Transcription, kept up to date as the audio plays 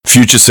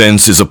Future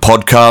Sense is a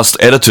podcast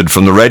edited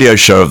from the radio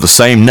show of the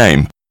same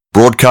name,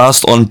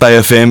 broadcast on Bay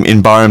FM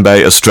in Byron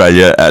Bay,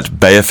 Australia at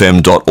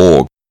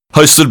bayfm.org.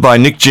 Hosted by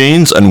Nick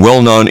Jeans and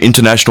well-known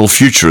international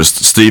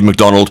futurist Steve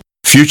McDonald,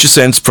 Future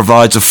Sense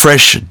provides a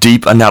fresh,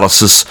 deep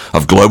analysis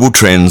of global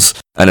trends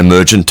and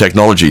emergent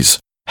technologies.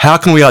 How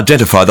can we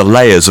identify the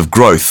layers of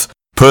growth,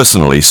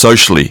 personally,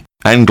 socially,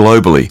 and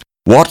globally?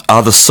 What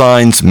are the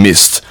signs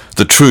missed,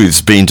 the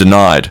truths being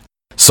denied?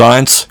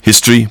 Science,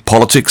 history,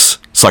 politics,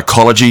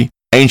 psychology,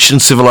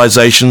 ancient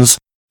civilizations,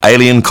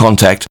 alien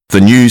contact, the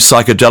new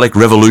psychedelic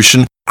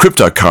revolution,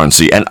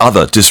 cryptocurrency and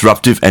other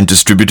disruptive and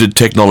distributed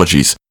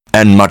technologies,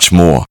 and much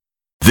more.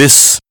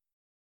 This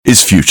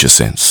is Future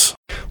Sense.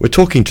 We're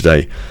talking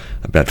today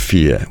about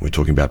fear. We're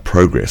talking about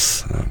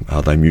progress.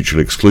 Are they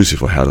mutually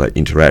exclusive or how do they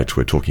interact?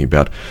 We're talking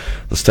about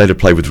the state of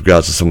play with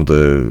regards to some of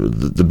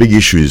the big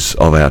issues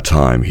of our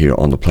time here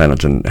on the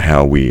planet and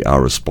how we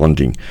are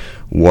responding.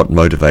 What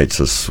motivates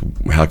us?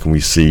 How can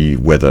we see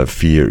whether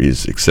fear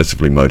is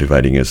excessively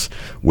motivating us,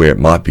 where it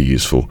might be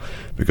useful?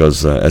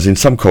 Because as in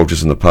some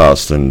cultures in the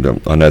past, and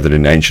I know that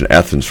in ancient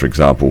Athens, for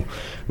example,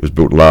 it was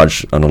built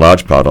on a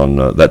large part on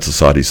that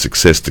society's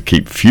success to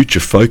keep future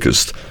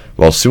focused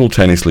while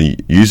simultaneously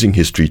using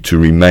history to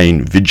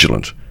remain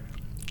vigilant.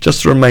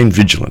 Just to remain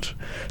vigilant.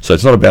 So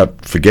it's not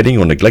about forgetting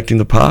or neglecting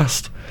the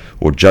past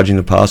or judging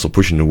the past or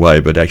pushing it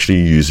away, but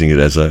actually using it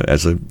as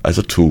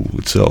a tool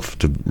itself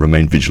to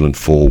remain vigilant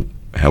for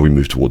how we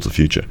move towards the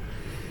future.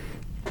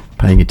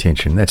 Paying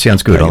attention. That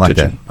sounds good. I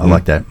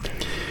like that.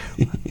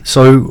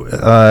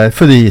 So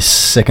for the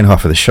second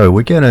half of the show,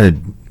 we're going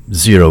to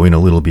zero in a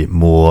little bit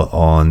more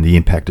on the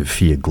impact of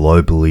fear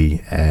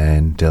globally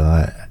and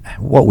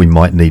what we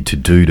might need to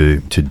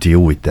do to deal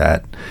with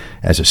that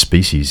as a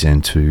species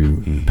and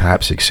to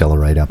perhaps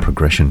accelerate our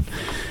progression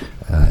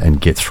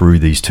and get through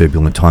these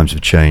turbulent times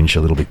of change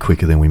a little bit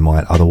quicker than we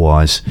might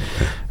otherwise.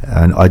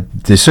 And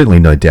there's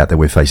certainly no doubt that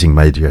we're facing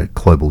major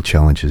global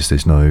challenges.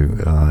 There's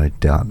no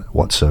doubt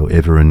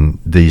whatsoever. And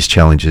these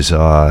challenges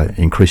are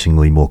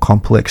increasingly more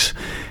complex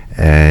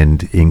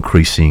and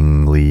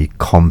increasingly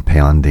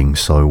compounding.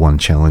 So one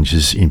challenge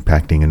is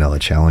impacting another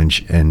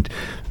challenge and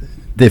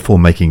therefore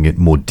making it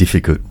more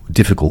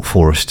difficult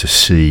for us to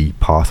see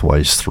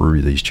pathways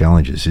through these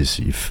challenges. Is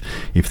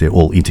if they're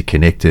all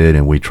interconnected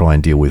and we try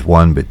and deal with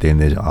one, but then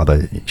there's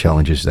other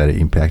challenges that are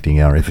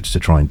impacting our efforts to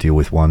try and deal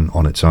with one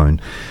on its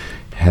own.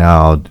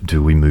 How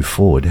do we move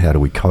forward? How do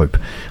we cope?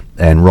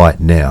 And right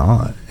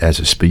now, as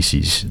a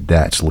species,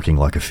 that's looking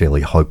like a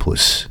fairly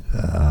hopeless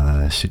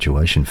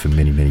situation for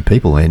many, many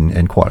people,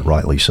 and quite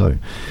rightly so.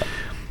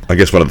 I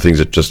guess one of the things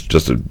that just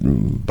to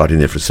butt in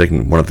there for a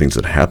second, one of the things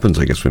that happens,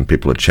 I guess, when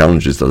people are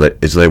challenged is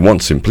they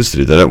want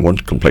simplicity. They don't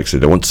want complexity.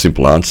 They want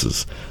simple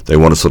answers. They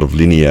want a sort of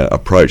linear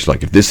approach.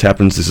 Like, if this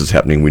happens, this is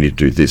happening. We need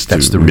to do this.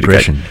 That's to the mitigate.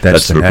 regression.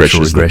 That's the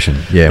natural regression.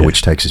 Yeah,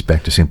 which takes us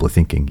back to simpler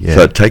thinking. Yeah.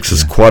 So it takes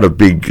us quite a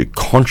big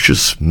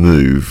conscious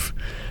move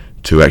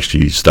to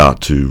actually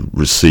start to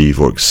receive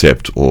or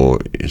accept or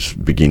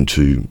begin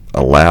to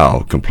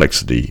allow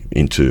complexity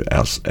into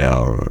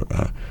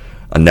our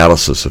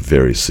analysis of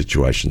various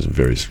situations and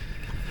various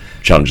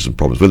challenges and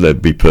problems, whether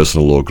it be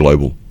personal or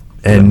global.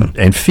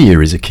 And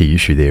fear is a key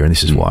issue there, and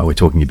this is why we're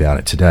talking about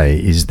it today,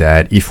 is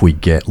that if we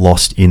get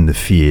lost in the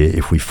fear,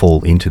 if we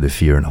fall into the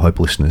fear and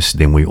hopelessness,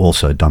 then we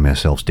also dumb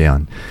ourselves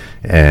down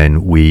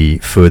and we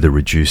further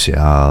reduce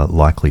our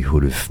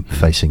likelihood of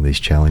facing these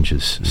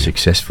challenges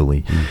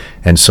successfully.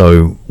 And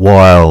so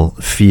while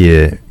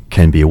fear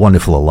can be a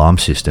wonderful alarm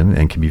system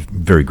and can be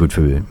very good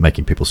for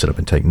making people sit up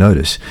and take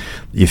notice,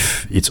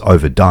 if it's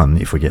overdone,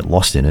 if we get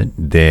lost in it,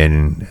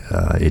 then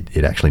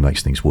it actually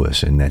makes things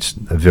worse. And that's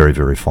a very,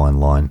 very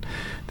fine line,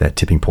 that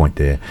tipping point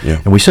there.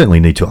 Yeah. And we certainly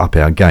need to up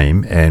our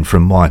game. And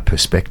from my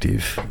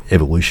perspective,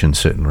 evolution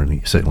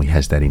certainly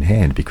has that in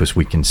hand, because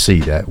we can see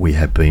that we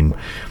have been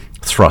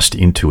thrust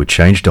into a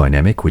change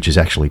dynamic which is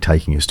actually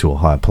taking us to a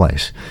higher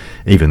place,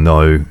 even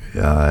though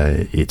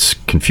it's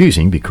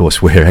confusing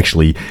because we're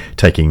actually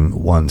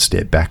taking one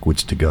step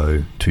backwards to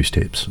go two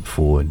steps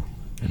forward.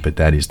 But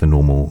that is the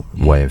normal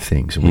way of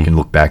things. And we can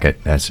look back at,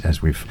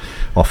 as we've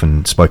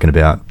often spoken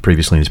about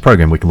previously in this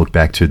program, we can look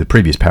back to the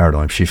previous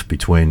paradigm shift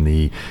between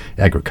the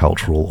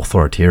agricultural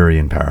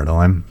authoritarian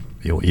paradigm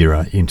or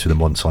era into the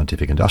modern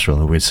scientific industrial,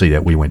 and we'd see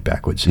that we went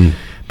backwards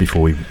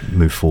before we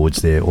move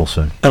forwards there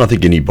also. And I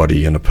think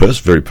anybody on a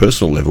very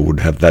personal level would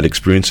have that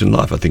experience in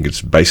life. I think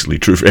it's basically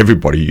true for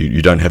everybody.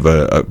 You don't have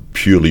a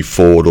purely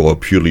forward or a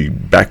purely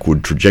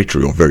backward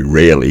trajectory, or very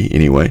rarely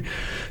anyway.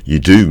 You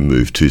do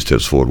move two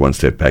steps forward, one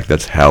step back.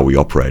 That's how we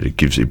operate.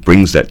 It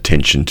brings that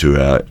tension to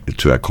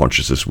our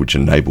consciousness, which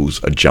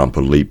enables a jump,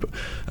 a leap,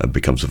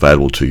 becomes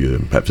available to you,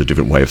 and perhaps a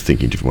different way of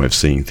thinking, different way of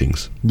seeing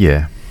things.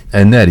 Yeah.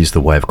 And that is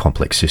the way of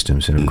complex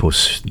systems. And of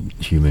course,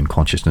 human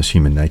consciousness,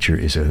 human nature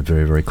is a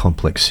very, very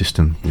complex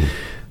system.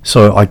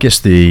 So I guess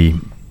the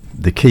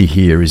key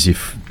here is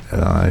if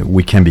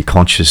we can be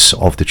conscious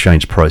of the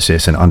change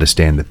process and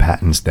understand the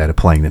patterns that are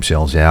playing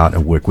themselves out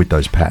and work with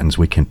those patterns,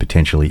 we can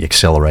potentially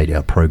accelerate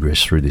our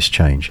progress through this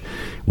change,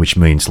 which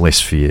means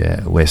less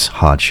fear, less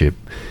hardship,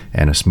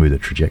 and a smoother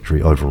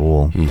trajectory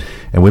overall.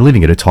 And we're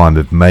living at a time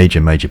of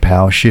major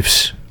power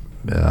shifts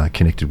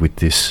connected with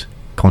this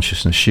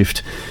consciousness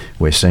shift.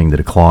 We're seeing the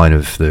decline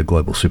of the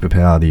global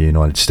superpower, the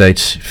United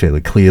States,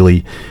 fairly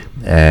clearly,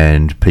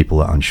 and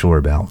people are unsure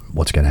about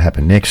what's going to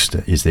happen next.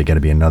 Is there going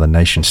to be another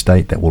nation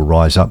state that will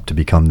rise up to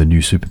become the new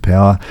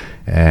superpower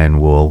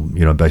and will,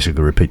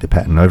 basically repeat the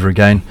pattern over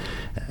again?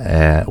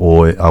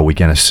 Or are we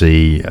going to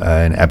see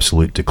an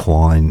absolute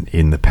decline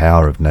in the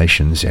power of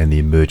nations and the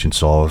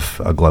emergence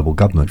of a global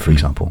government, for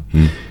example?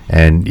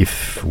 And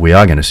if we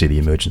are going to see the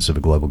emergence of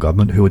a global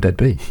government, who would that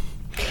be?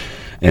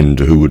 And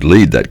who would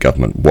lead that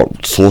government?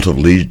 What sort of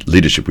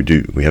leadership we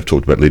do? We have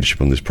talked about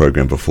leadership on this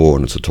program before,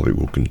 and it's a topic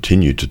we'll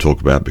continue to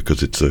talk about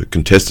because it's a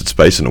contested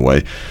space in a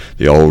way.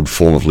 The old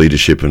form of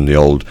leadership and the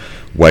old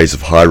ways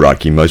of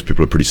hierarchy, most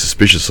people are pretty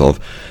suspicious of,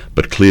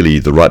 but clearly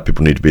the right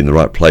people need to be in the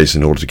right place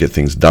in order to get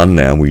things done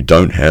now. We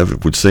don't have,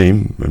 it would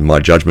seem, in my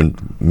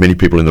judgment, many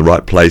people in the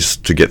right place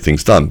to get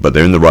things done, but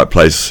they're in the right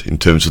place in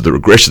terms of the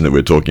regression that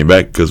we're talking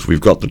about, because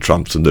we've got the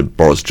Trumps and the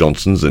Boris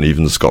Johnsons and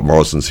even the Scott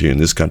Morrisons here in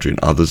this country and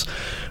others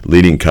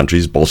leading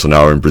countries.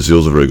 Bolsonaro in Brazil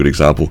is a very good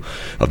example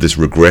of this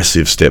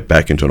regressive step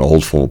back into an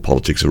old form of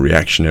politics, a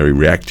reactionary,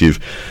 reactive,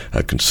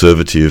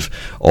 conservative,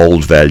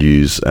 old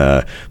values,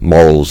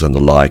 morals and the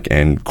like,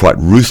 and quite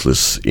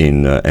ruthless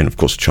in, and of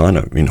course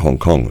China in Hong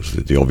Kong was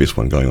the obvious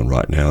one going on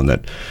right now, and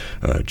that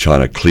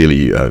China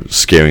clearly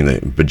scaring the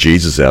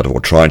bejesus out of,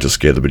 or trying to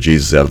scare the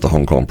bejesus out of the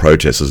Hong Kong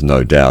protesters,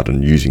 no doubt,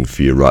 and using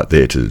fear right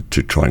there to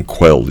try and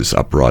quell this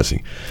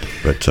uprising.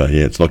 But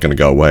it's not going to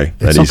go away.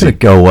 It's not going to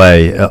go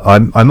away.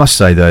 I must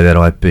say, though, that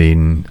I've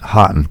been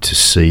heartened to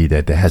see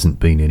that there hasn't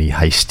been any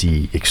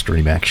hasty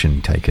extreme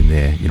action taken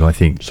there. I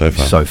think so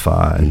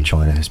far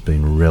China has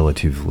been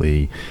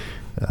relatively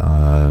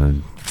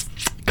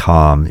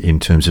calm in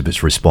terms of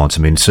its response.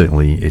 I mean,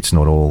 certainly it's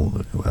not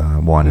all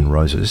wine and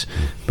roses,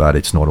 but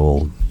it's not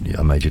all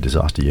a major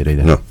disaster yet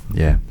either. No.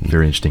 Yeah,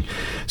 very interesting.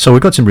 So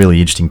we've got some really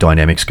interesting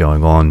dynamics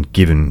going on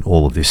given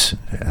all of this,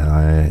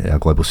 our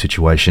global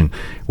situation.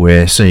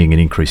 We're seeing an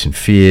increase in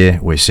fear.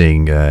 We're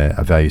seeing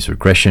a values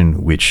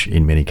regression, which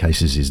in many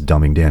cases is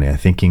dumbing down our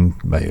thinking,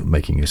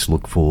 making us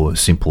look for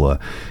simpler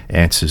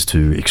answers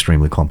to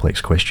extremely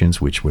complex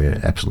questions, which we're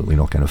absolutely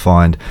not going to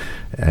find.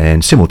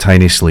 And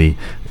simultaneously,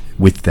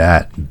 with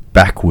that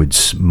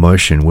backwards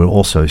motion, we're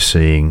also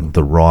seeing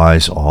the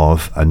rise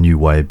of a new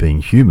way of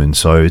being human.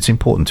 So it's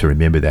important to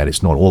remember that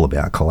it's not all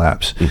about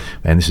collapse.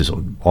 And this is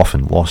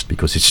often lost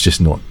because it's just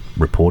not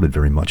reported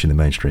very much in the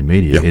mainstream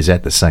media. Is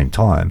at the same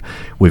time,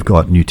 we've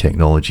got new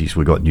technologies,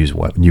 we've got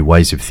new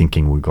ways of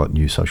thinking, we've got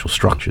new social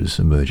structures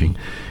emerging,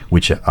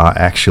 which are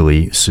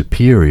actually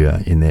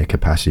superior in their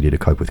capacity to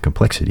cope with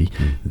complexity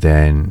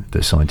than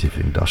the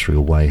scientific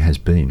industrial way has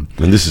been.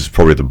 And this is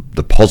probably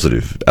the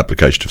positive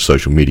application of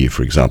social media,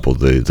 for example,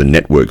 the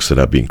networks that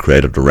are being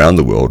created around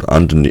the world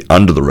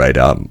under the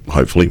radar,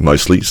 hopefully,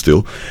 mostly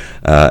still,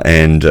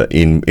 and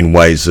in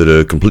ways that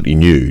are completely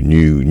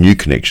new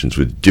connections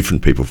with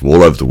different people from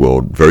all over the world,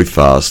 very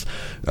fast,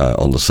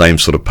 on the same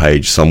sort of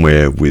page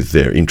somewhere with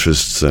their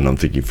interests. And I'm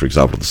thinking, for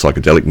example, the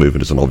psychedelic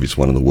movement is an obvious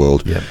one in the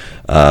world,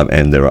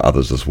 and there are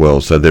others as well.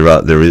 So there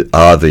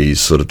are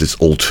these sort of this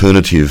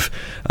alternative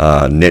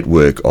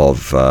network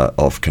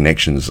of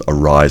connections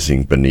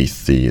arising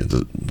beneath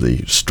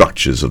the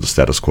structures of the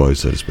status quo,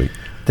 so to speak.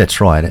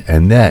 That's right,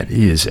 and that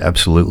is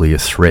absolutely a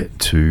threat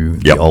to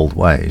the old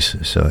ways.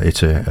 So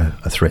it's a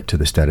threat to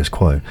the status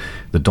quo,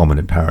 the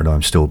dominant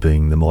paradigm still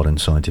being the modern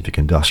scientific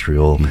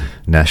industrial,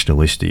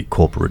 nationalistic,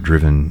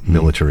 corporate-driven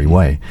military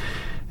way.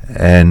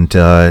 And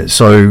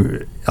so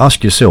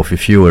ask yourself,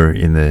 if you were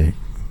in the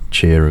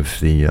chair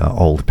of the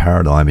old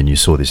paradigm and you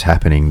saw this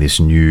happening, this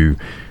new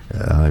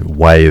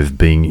way of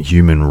being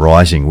human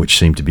rising, which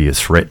seemed to be a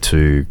threat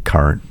to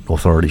current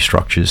authority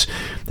structures,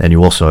 and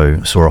you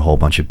also saw a whole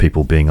bunch of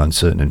people being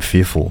uncertain and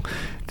fearful,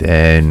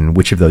 then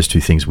which of those two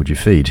things would you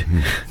feed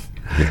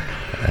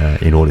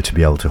in order to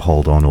be able to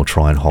hold on or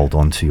try and hold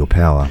on to your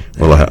power?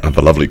 Well, I have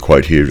a lovely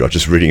quote here. I was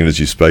just reading it as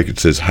you spoke. It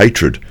says,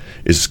 "Hatred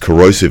is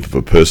corrosive of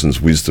a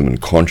person's wisdom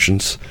and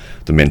conscience.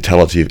 The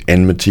mentality of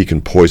enmity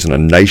can poison a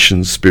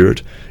nation's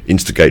spirit,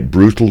 instigate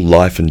brutal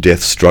life and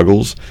death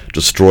struggles,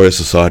 destroy a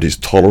society's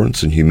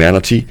tolerance and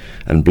humanity,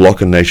 and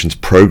block a nation's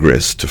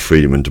progress to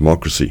freedom and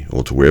democracy,"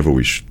 or to wherever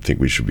we think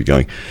we should be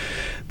going.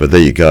 But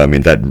there you go. I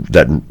mean,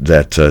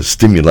 that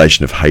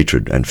stimulation of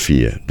hatred and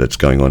fear that's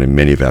going on in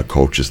many of our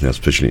cultures now,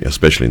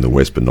 especially in the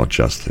West, but not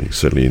just.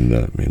 Certainly in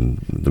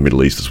the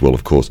Middle East as well,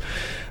 of course,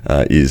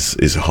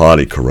 is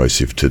highly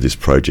corrosive to this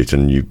project.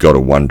 And you've got to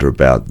wonder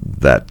about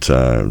that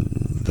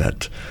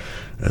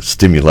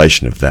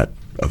stimulation of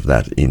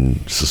that in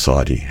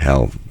society.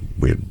 How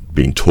we're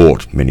being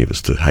taught, many of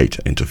us, to hate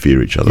and to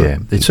fear each other. Yeah,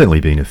 it's certainly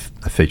been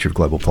a feature of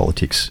global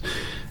politics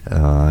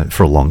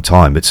for a long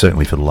time, but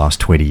certainly for the last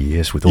 20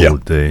 years with all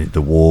of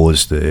the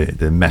wars,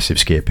 the massive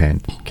scare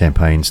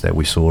campaigns that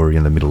we saw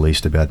in the Middle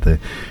East about the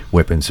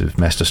weapons of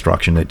mass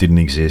destruction that didn't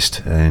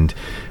exist, and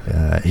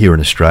here in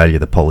Australia,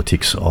 the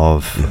politics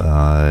of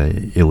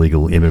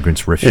illegal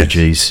immigrants,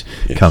 refugees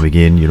coming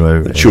in,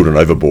 the children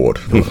overboard,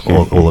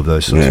 all of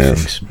those sorts of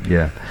things.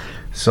 Yeah.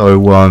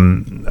 So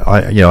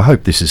I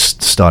hope this is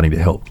starting to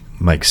help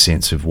make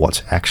sense of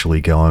what's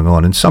actually going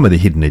on and some of the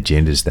hidden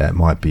agendas that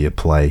might be at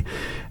play.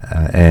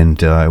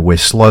 And we're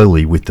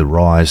slowly, with the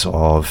rise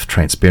of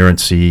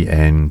transparency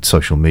and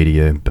social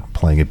media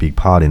playing a big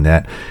part in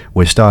that,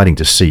 we're starting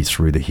to see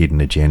through the hidden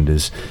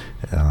agendas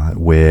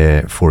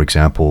where, for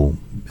example,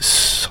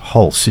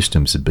 whole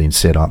systems have been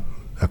set up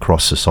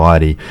across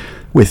society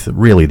with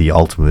really the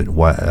ultimate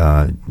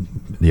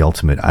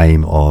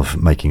aim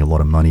of making a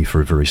lot of money for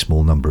a very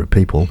small number of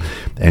people,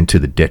 and to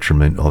the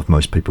detriment of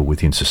most people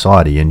within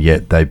society. And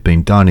yet they've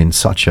been done in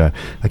such a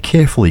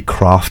carefully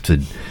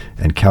crafted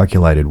and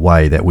calculated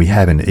way that we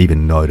haven't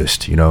even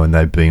noticed, and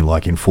they've been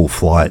like in full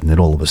flight, and then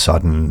all of a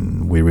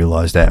sudden we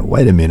realise that,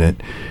 wait a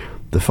minute,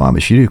 the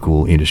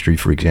pharmaceutical industry,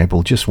 for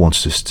example, just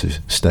wants us to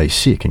stay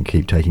sick and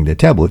keep taking their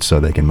tablets so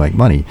they can make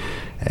money.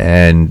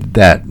 And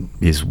that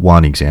is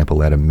one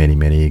example out of many,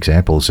 many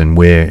examples. And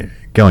we're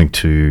going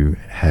to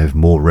have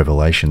more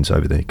revelations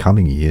over the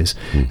coming years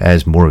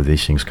as more of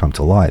these things come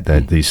to light,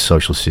 that these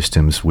social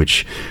systems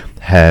which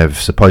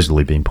have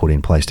supposedly been put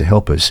in place to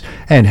help us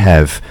and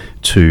have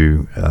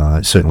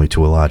certainly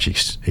to a large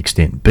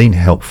extent been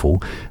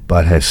helpful,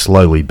 but have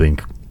slowly been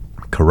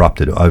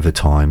corrupted over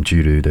time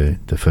due to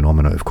the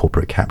phenomena of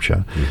corporate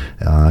capture,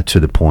 to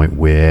the point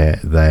where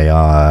they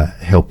are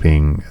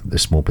helping the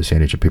small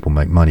percentage of people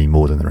make money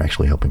more than they're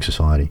actually helping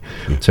society.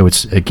 So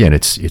it's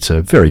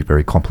a very,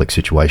 very complex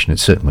situation.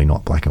 It's certainly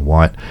not black and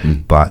white,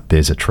 but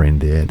there's a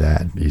trend there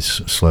that is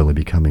slowly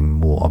becoming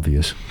more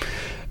obvious.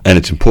 And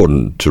it's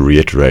important to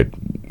reiterate,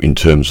 in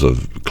terms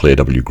of Claire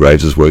W.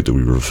 Graves' work that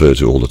we refer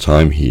to all the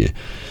time here,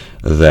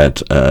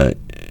 that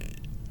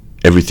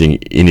everything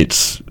in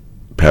its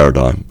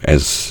paradigm,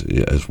 as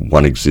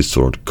one exists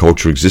or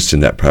culture exists in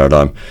that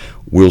paradigm,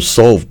 will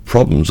solve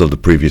problems of the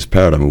previous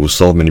paradigm. It will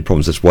solve many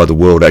problems. That's why the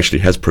world actually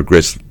has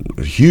progressed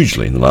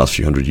hugely in the last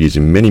few hundred years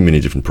in many, many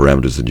different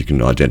parameters that you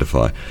can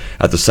identify.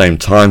 At the same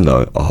time,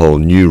 though, a whole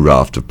new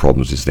raft of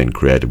problems is then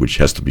created, which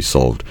has to be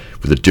solved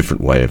with a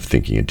different way of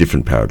thinking, a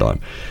different paradigm.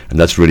 And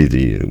that's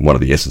really one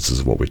of the essences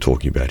of what we're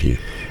talking about here.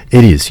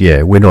 It is,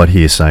 yeah. We're not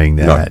here saying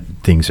that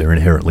things are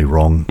inherently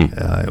wrong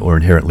or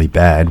inherently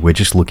bad. We're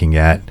just looking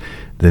at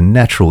the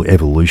natural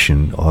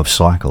evolution of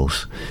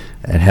cycles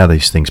and how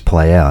these things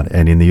play out.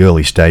 And in the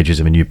early stages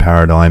of a new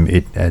paradigm,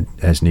 it,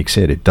 as Nick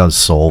said, it does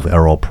solve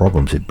our old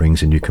problems. It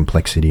brings a new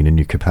complexity and a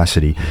new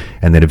capacity,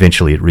 and then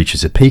eventually it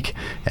reaches a peak,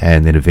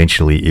 and then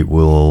eventually it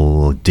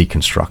will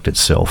deconstruct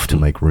itself to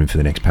make room for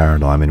the next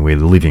paradigm. And we're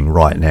living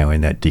right now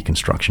in that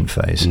deconstruction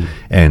phase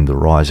and the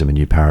rise of a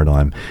new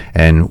paradigm.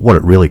 And what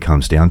it really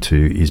comes down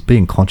to is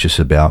being conscious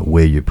about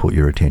where you put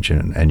your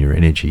attention and your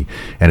energy.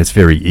 And it's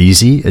very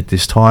easy at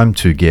this time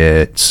to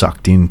get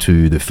sucked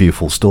into the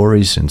fearful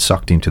stories and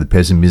sucked into the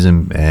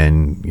pessimism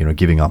and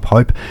giving up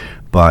hope.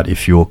 But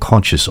if you're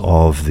conscious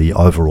of the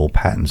overall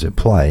patterns at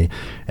play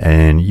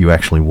and you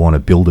actually want to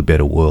build a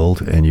better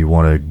world and you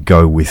want to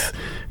go with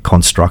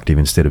constructive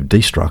instead of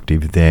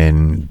destructive,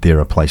 then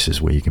there are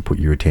places where you can put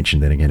your attention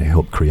that are going to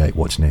help create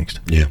what's next.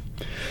 Yeah.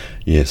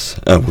 Yes.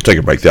 We'll take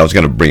a break there. I was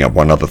going to bring up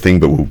one other thing,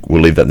 but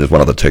we'll leave that. There's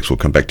one other text we'll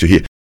come back to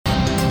here.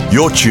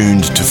 You're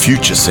tuned to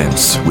Future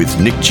Sense with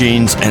Nick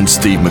Jeans and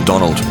Steve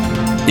McDonald.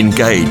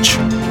 Engage,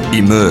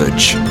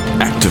 emerge,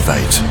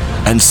 activate,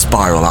 and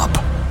spiral up.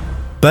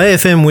 Bay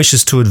FM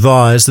wishes to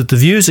advise that the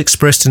views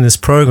expressed in this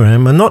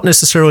program are not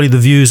necessarily the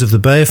views of the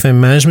Bay FM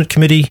Management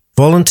Committee,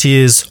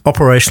 volunteers,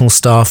 operational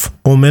staff,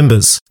 or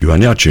members. You are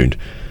now tuned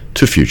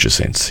to Future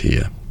Sense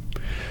here.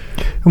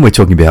 And we're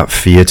talking about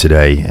fear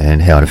today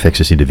and how it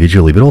affects us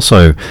individually, but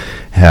also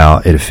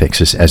how it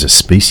affects us as a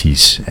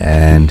species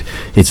and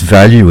its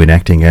value in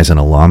acting as an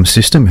alarm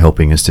system,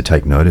 helping us to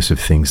take notice of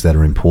things that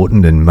are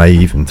important and may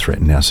even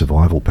threaten our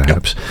survival,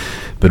 perhaps.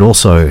 But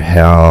also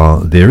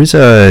how there is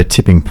a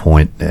tipping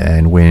point,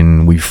 and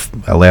when we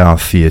allow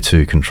fear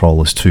to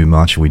control us too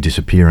much and we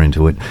disappear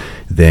into it,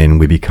 then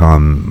we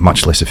become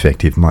much less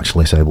effective, much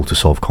less able to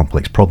solve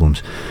complex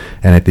problems.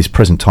 And at this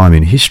present time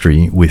in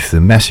history, with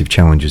the massive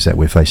challenges that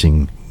we're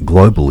facing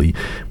globally,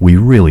 we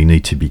really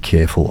need to be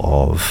careful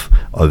of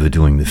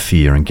overdoing the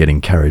fear and getting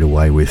carried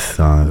away with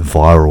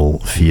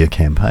viral fear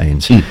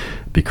campaigns.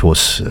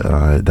 Because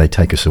they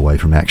take us away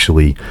from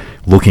actually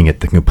looking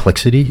at the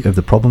complexity of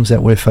the problems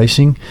that we're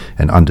facing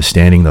and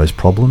understanding those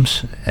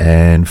problems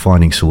and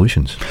finding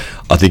solutions.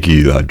 I think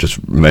you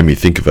just made me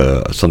think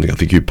of something I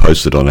think you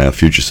posted on our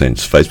Future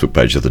Sense Facebook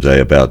page the other day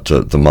about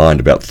the mind,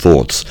 about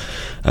thoughts,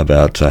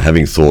 about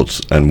having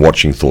thoughts and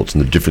watching thoughts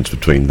and the difference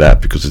between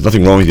that, because there's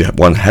nothing wrong with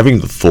one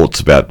having the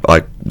thoughts about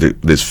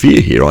there's fear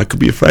here, I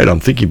could be afraid, I'm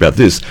thinking about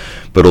this,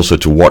 but also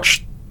to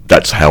watch,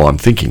 that's how I'm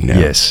thinking now.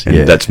 Yes,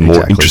 and that's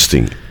more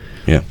interesting.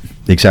 Yeah.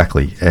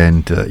 Exactly,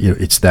 and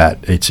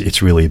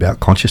it's really about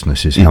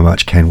consciousness. Is how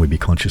much can we be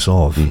conscious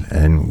of,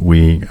 and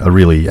we are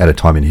really at a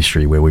time in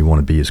history where we want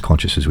to be as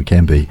conscious as we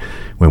can be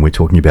when we're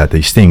talking about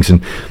these things.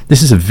 And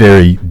this is a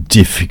very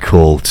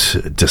difficult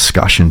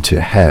discussion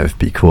to have,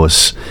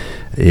 because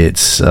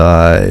it's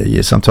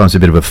sometimes a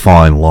bit of a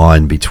fine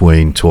line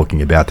between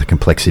talking about the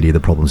complexity of the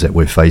problems that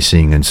we're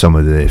facing and some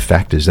of the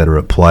factors that are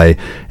at play,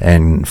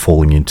 and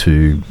falling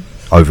into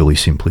overly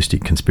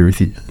simplistic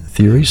conspiracy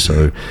theories.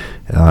 So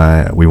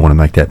we want to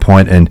make that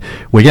point, and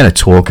we're going to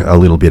talk a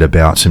little bit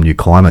about some new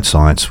climate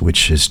science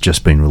which has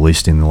just been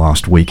released in the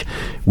last week,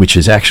 which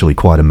is actually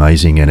quite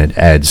amazing, and it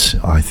adds,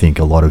 I think,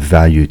 a lot of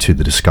value to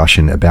the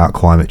discussion about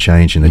climate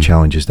change and the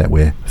challenges that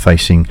we're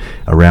facing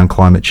around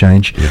climate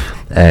change.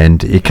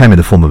 And it came in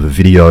the form of a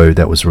video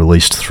that was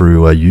released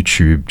through a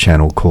YouTube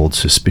channel called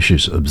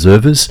Suspicious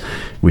Observers,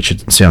 which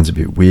it sounds a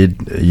bit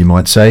weird, you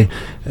might say,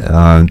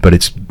 but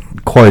it's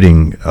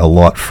quoting a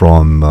lot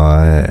from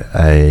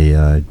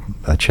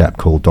a chap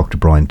called Dr.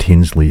 Brian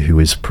Tinsley, who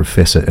is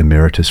Professor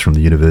Emeritus from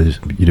the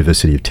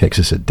University of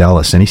Texas at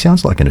Dallas, and he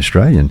sounds like an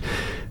Australian.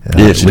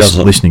 Yes, he does.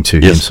 Listening to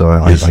him, so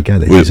I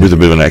gather with a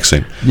bit of an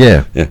accent.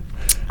 Yeah.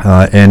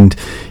 And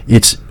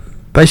it's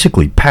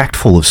basically packed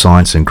full of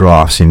science and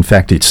graphs. In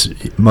fact, it's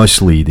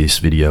mostly, this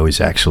video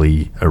is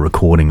actually a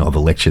recording of a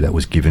lecture that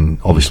was given,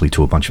 obviously,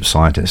 to a bunch of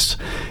scientists.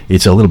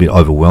 It's a little bit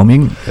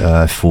overwhelming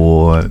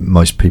for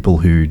most people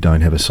who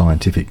don't have a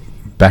scientific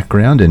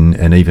background,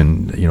 and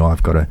even,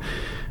 I've got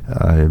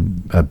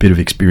a bit of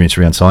experience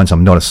around science.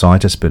 I'm not a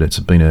scientist, but it's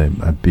been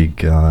a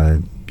big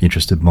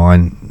interest of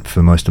mine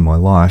for most of my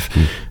life.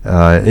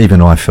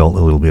 Even I felt a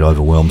little bit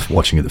overwhelmed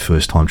watching it the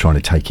first time, trying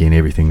to take in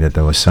everything that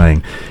they were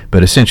saying.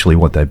 But essentially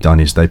what they've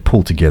done is they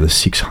pulled together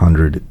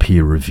 600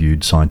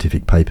 peer-reviewed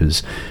scientific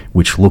papers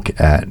which look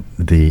at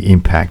the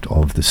impact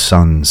of the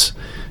sun's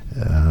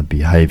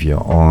behaviour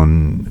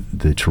on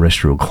the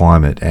terrestrial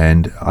climate,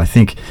 and I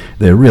think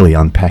they're really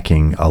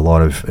unpacking a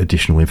lot of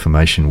additional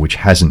information which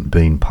hasn't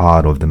been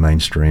part of the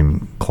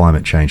mainstream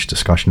climate change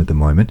discussion at the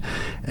moment,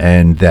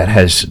 and that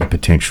has the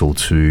potential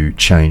to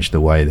change the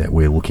way that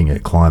we're looking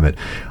at climate.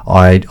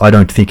 I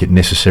don't think it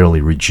necessarily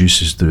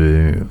reduces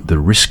the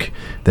risk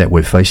that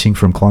we're facing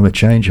from climate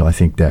change. I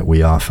think that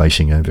we are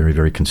facing a very,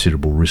 very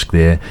considerable risk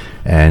there,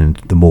 and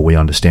the more we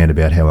understand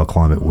about how our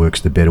climate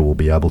works, the better we'll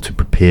be able to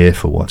prepare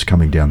for what's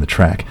coming down the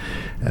track.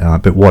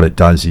 But what it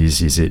does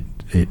is it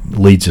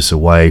leads us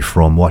away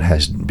from what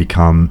has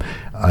become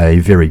a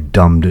very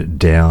dumbed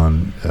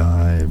down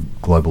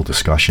global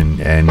discussion,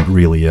 and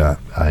really a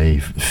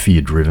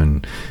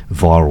fear-driven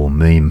viral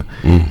meme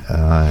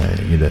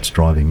that's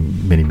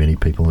driving many, many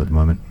people at the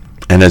moment.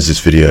 And as this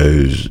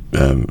video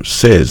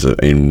says,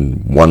 in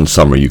one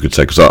summary, you could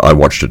say, because I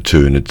watched it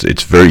too, and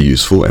it's very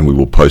useful, and we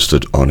will post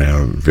it on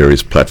our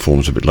various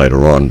platforms a bit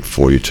later on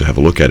for you to have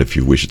a look at if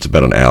you wish. It's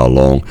about an hour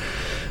long.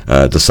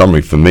 The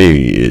summary for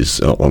me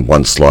is on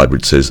one slide,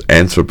 which says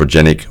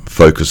anthropogenic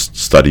focused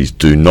studies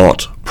do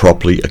not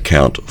properly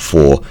account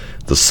for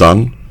the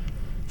sun,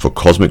 for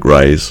cosmic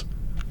rays,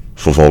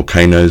 for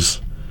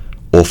volcanoes,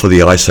 or for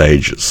the ice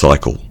age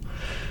cycle.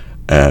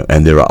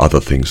 And there are other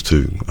things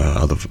too,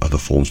 other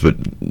forms, but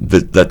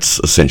that's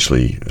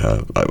essentially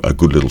a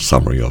good little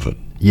summary of it.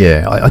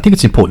 Yeah, I think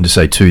it's important to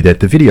say too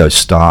that the video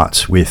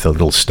starts with a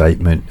little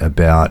statement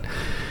about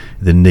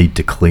the need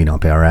to clean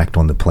up our act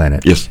on the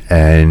planet. Yes.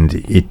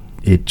 And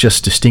it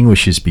just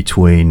distinguishes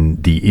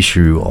between the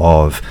issue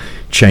of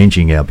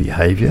changing our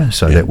behaviour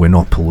so that we're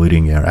not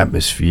polluting our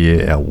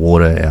atmosphere, our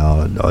water,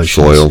 our oceans,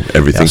 soil,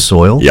 everything. Our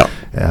soil, yeah.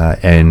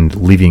 And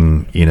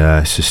living in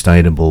a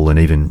sustainable and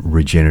even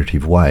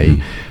regenerative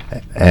way,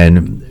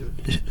 and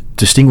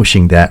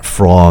distinguishing that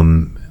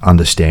from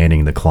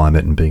understanding the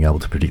climate and being able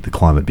to predict the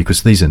climate,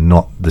 because these are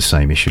not the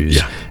same issues.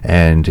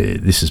 And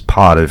this is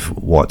part of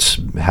what's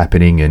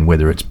happening, and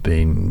whether it's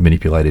been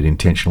manipulated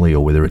intentionally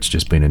or whether it's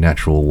just been a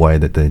natural way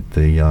that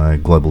the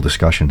global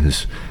discussion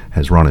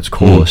has run its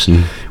course,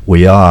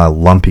 we are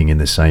lumping in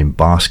the same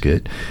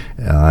basket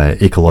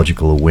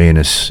ecological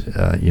awareness,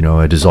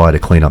 a desire to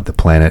clean up the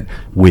planet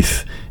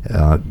with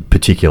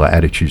particular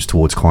attitudes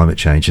towards climate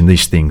change, and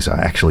these things are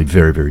actually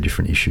very, very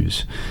different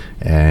issues.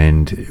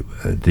 And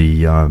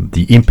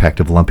the impact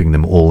of lumping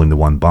them all into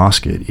one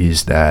basket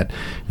is that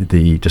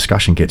the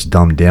discussion gets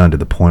dumbed down to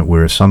the point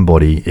where if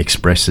somebody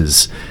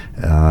expresses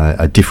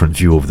a different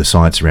view of the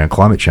science around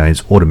climate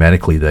change,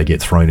 automatically they get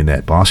thrown in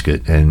that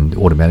basket, and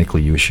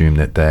automatically you assume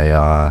that they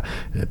are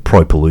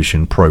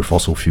pro-pollution,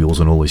 pro-fossil fuels,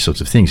 and all these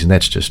sorts of things, and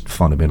that's just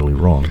fundamentally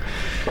wrong.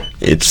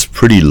 It's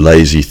pretty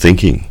lazy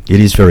thinking. It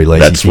is very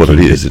lazy thinking. That's what it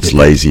is. It's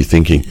lazy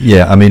thinking.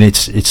 Yeah, I mean,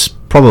 it's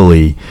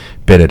probably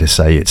better to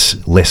say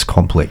it's less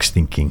complex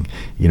thinking.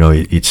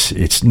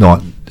 It's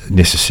not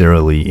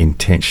necessarily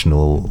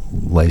intentional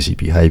lazy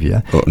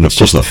behaviour. It's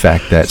just the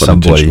fact that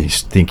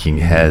somebody's thinking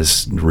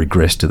has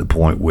regressed to the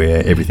point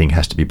where everything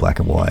has to be black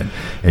and white,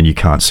 and you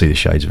can't see the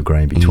shades of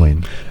grey in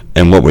between.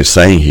 And what we're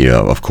saying here,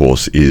 of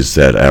course, is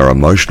that our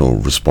emotional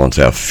response,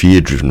 our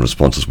fear-driven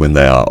responses, when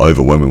they are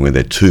overwhelming, when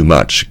they're too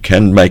much,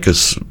 can make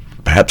us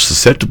perhaps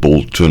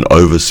susceptible to an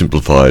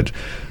oversimplified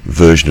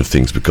version of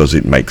things because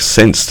it makes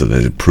sense to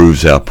them. It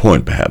proves our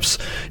point, perhaps.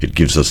 It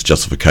gives us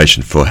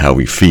justification for how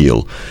we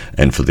feel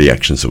and for the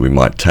actions that we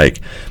might take.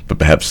 But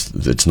perhaps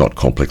it's not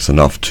complex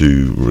enough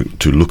to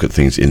look at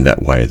things in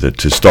that way, that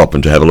to stop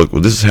and to have a look,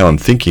 well, this is how I'm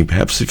thinking.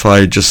 Perhaps if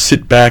I just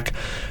sit back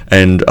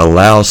and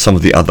allow some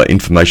of the other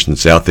information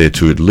that's out there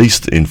to at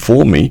least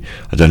inform me.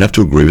 I don't have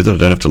to agree with it, I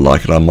don't have to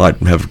like it, I might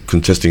have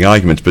contesting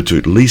arguments, but to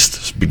at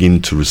least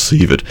begin to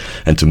receive it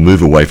and to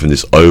move away from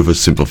this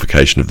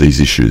oversimplification of these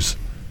issues.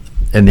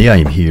 And the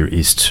aim here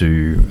is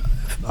to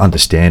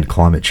understand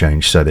climate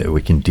change so that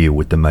we can deal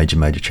with the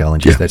major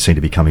challenges that seem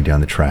to be coming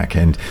down the track.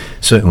 And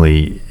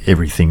certainly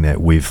everything that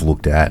we've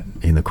looked at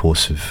in the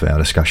course of our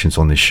discussions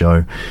on this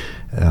show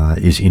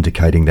is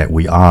indicating that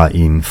we are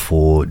in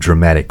for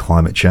dramatic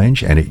climate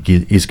change, and it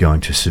is going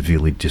to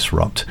severely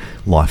disrupt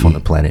life on the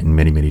planet in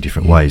many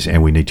different ways,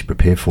 and we need to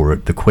prepare for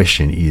it. The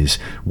question is,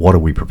 what are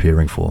we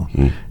preparing for?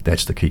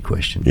 That's the key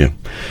question. Yeah.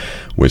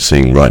 We're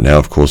seeing right now,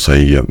 of course,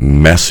 a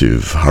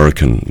massive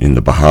hurricane in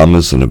the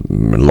Bahamas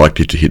and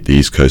likely to hit the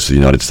east coast of the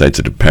United States.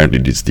 It apparently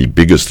is the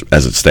biggest,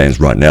 as it stands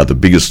right now, the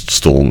biggest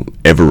storm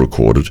ever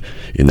recorded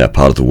in that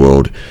part of the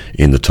world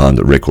in the time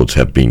that records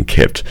have been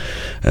kept.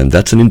 And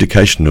that's an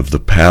indication of the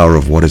power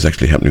of what is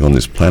actually happening on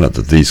this planet,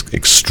 that these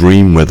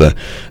extreme weather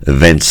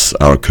events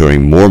are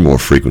occurring more and more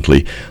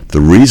frequently.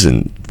 The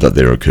reason that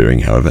they're occurring,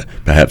 however,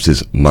 perhaps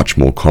is much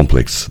more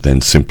complex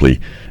than simply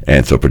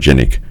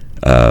anthropogenic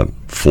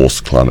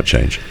forced climate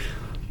change.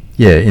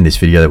 Yeah, in this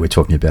video that we're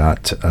talking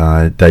about,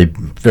 they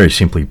very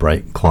simply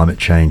break climate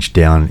change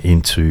down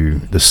into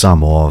the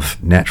sum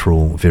of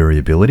natural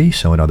variability,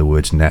 so in other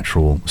words,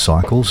 natural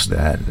cycles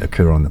that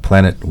occur on the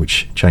planet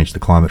which change the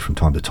climate from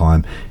time to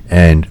time,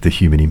 and the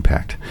human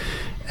impact.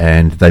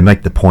 And they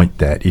make the point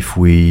that if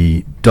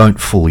we don't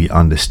fully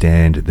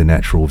understand the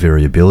natural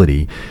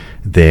variability,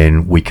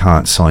 then we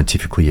can't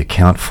scientifically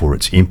account for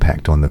its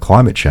impact on the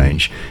climate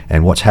change.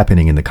 And what's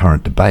happening in the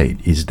current debate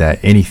is that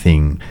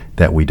anything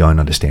that we don't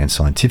understand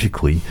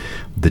scientifically,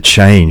 the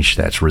change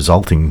that's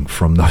resulting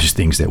from those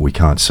things that we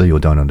can't see or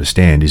don't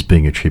understand is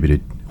being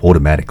attributed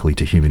automatically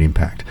to human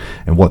impact.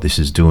 And what this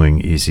is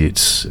doing is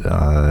it's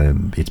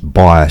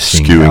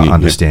biasing our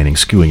understanding,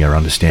 skewing our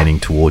understanding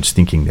towards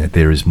thinking that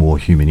there is more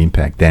human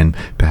impact than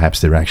perhaps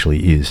there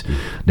actually is.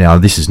 Now,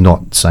 this is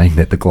not saying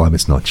that the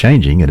climate's not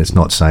changing, and it's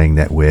not saying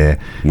that we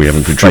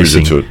haven't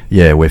contributed to it.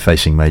 Yeah, we're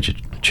facing major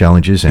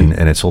challenges, and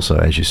it's also,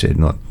 as you said,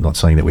 not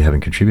saying that we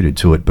haven't contributed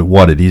to it, but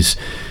what it is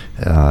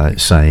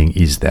saying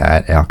is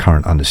that our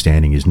current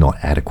understanding is not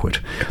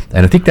adequate.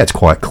 And I think that's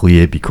quite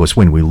clear because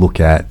when we look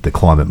at the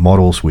climate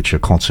models which are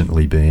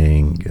constantly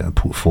being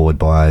put forward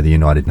by the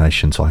United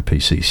Nations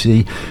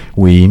IPCC,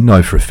 we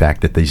know for a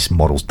fact that these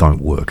models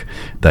don't work.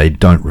 They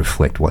don't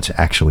reflect what's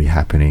actually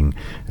happening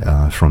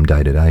from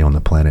day to day on the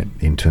planet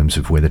in terms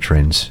of weather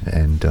trends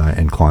and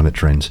climate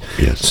trends.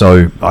 Yes.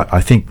 So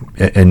I think,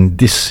 and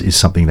this is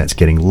something that's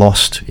getting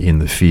lost in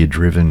the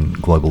fear-driven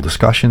global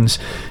discussions,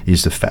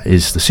 is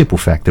the simple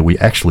fact that we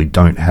actually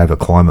don't have a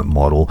climate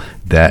model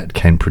that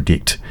can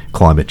predict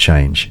climate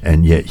change,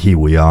 and yet here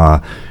we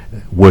are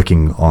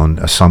working on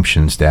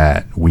assumptions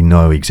that we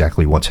know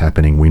exactly what's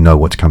happening, we know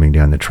what's coming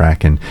down the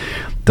track, and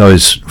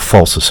those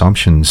false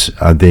assumptions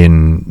are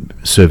then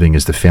serving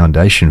as the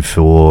foundation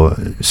for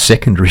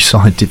secondary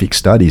scientific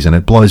studies, and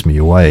it blows me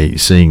away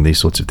seeing these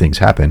sorts of things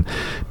happen.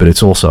 But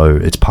it's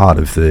part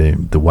of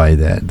the way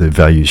that the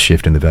values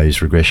shift and the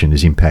values regression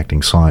is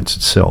impacting science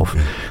itself.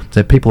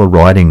 That people are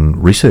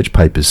writing research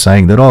papers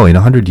saying that, in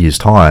 100 years'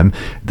 time,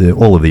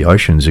 all of the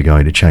oceans are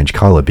going to change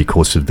colour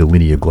because of the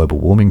linear global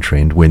warming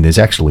trend, when there's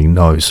actually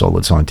no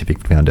solid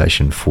scientific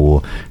foundation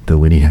for the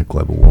linear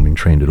global warming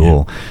trend at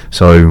all.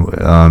 So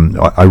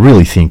I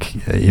really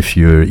think if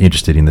you're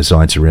interested in the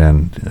science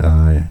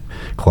around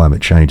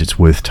climate change, it's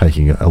worth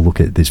taking a look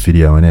at this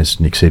video. And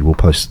as Nick said, we'll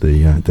post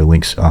the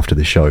links after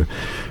the show.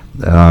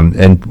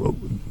 And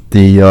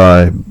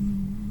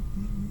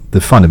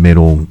the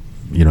fundamental,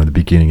 the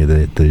beginning of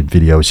the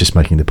video is just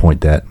making the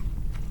point that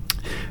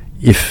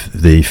if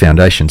the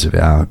foundations of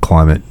our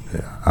climate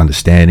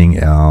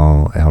understanding,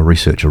 our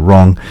research are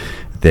wrong,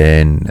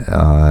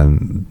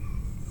 then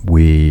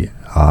we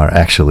are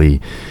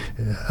actually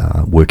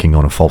working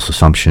on a false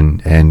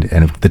assumption, and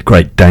the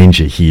great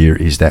danger here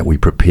is that we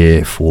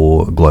prepare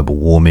for global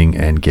warming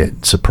and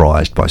get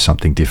surprised by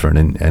something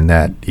different, and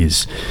that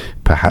is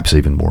perhaps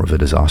even more of a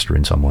disaster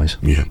in some ways.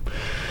 Yeah.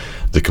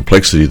 The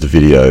complexity of the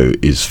video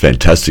is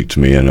fantastic to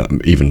me,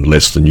 and even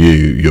less than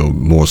you're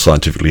more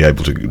scientifically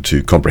able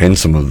to comprehend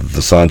some of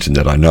the science in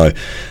that, I know.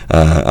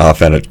 I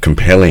found it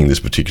compelling,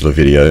 this particular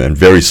video, and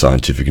very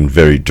scientific and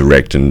very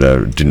direct, and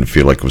didn't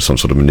feel like it was some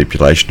sort of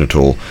manipulation at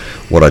all.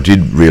 What I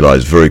did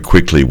realise very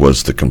quickly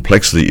was the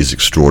complexity is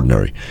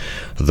extraordinary.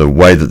 The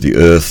way that the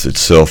Earth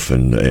itself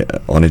and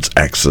on its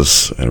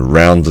axis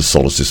around the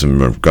solar system,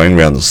 going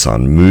around the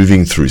sun,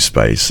 moving through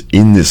space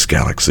in this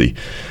galaxy,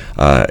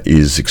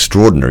 is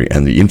extraordinary,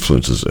 and the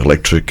influences,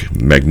 electric,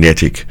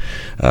 magnetic,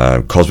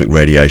 cosmic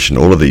radiation,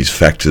 all of these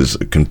factors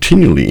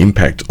continually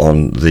impact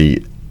on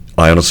the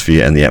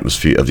ionosphere and the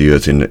atmosphere of the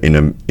Earth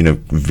in a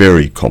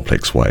very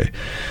complex way,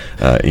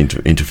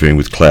 interfering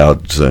with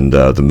clouds and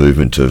the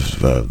movement of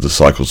the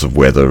cycles of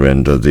weather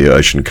and the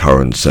ocean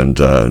currents and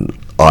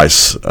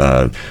ice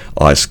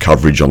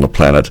coverage on the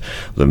planet,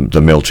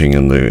 the melting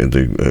and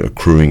the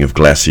accruing of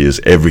glaciers,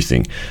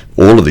 everything.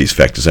 All of these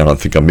factors, and I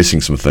think I'm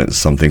missing some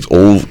things,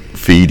 all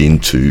feed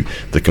into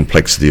the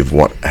complexity of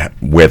what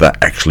weather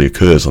actually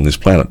occurs on this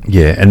planet.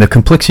 Yeah, and the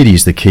complexity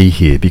is the key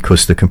here,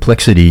 because the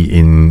complexity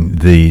in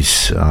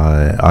these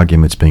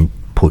arguments being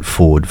put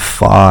forward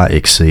far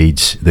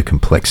exceeds the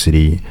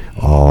complexity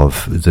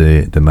of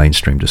the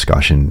mainstream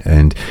discussion,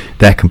 and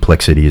that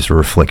complexity is a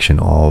reflection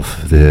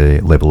of the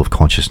level of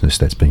consciousness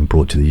that's being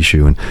brought to the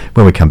issue. And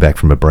when we come back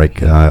from a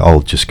break,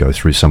 I'll just go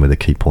through some of the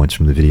key points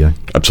from the video.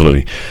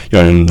 Absolutely.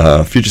 In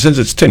Future Sense,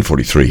 it's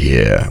 10:43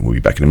 here. We'll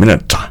be back in a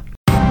minute.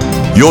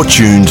 You're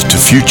tuned to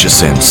Future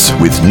Sense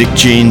with Nick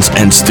Jeans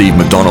and Steve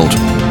McDonald.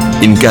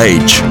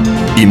 Engage,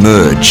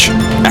 emerge,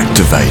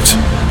 activate,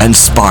 and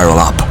spiral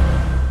up.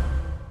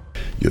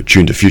 You're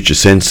tuned to Future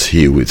Sense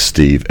here with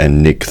Steve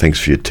and Nick. Thanks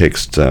for your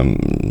text.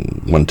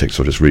 One text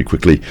I'll just read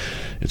quickly.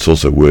 It's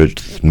also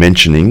worth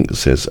mentioning,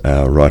 says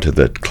our writer,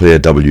 that Claire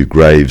W.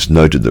 Graves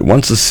noted that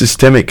once a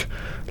systemic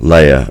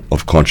layer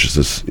of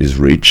consciousness is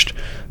reached,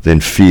 then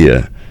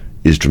fear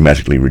is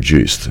dramatically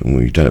reduced. And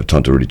we don't have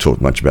time to really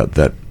talk much about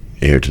that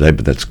here today,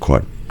 but that's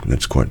quite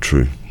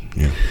true.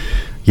 Yeah.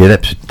 Yeah,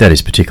 that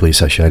is particularly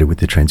associated with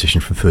the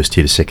transition from first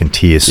tier to second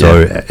tier.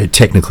 So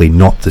technically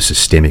not the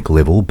systemic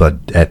level, but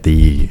at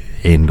the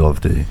end of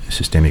the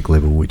systemic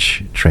level,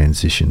 which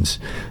transitions.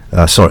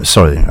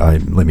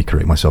 Let me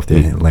correct myself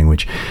there.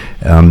 Language.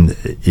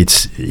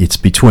 It's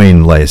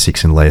between layer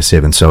 6 and layer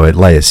 7. So at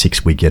layer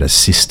 6 we get a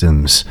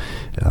systems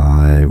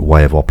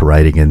way of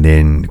operating, and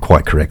then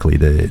quite correctly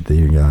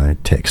the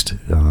text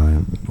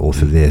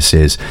author there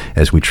says,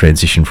 as we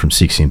transition from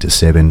 6 into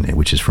 7,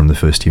 which is from the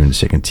first tier and the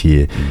second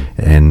tier,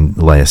 and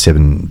layer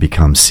 7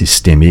 becomes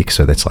systemic,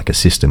 so that's like a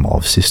system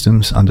of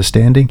systems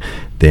understanding,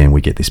 then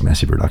we get this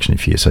massive reduction in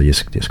fear. So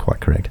yes,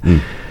 quite correct.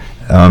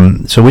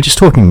 So we're just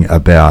talking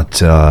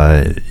about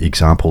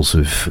examples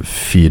of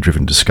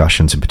fear-driven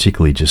discussions, and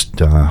particularly just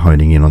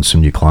honing in on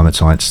some new climate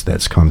science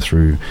that's come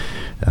through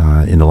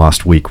in the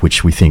last week,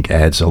 which we think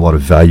adds a lot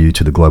of value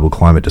to the global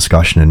climate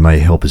discussion and may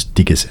help us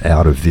dig us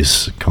out of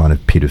this kind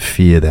of pit of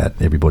fear that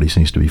everybody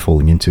seems to be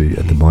falling into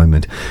at the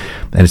moment.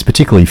 And it's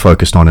particularly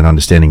focused on an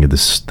understanding of the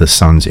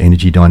sun's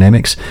energy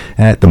dynamics.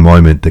 At the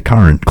moment, the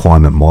current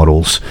climate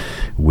models,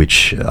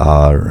 which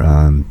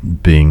are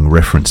being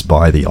referenced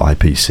by the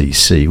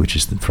IPCC, which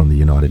is from the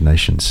United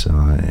Nations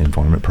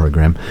Environment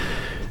Programme,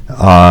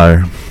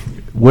 are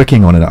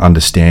working on an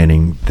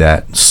understanding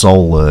that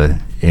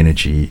solar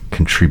energy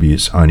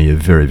contributes only a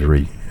very,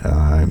 very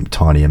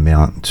tiny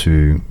amount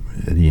to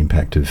the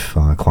impact of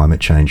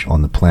climate change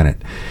on the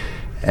planet.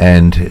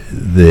 And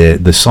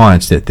the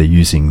science that they're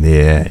using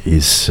there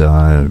is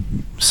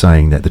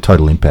saying that the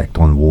total impact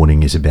on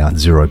warming is about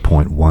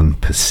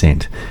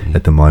 0.1%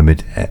 at the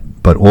moment,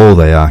 but all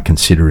they are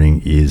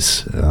considering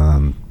is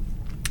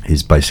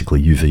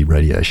basically UV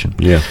radiation.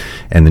 Yeah.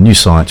 And the new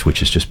science, which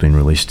has just been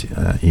released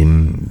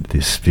in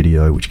this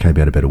video, which came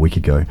out about a week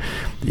ago,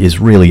 is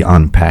really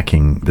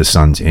unpacking the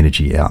sun's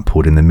energy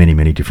output in the many,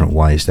 many different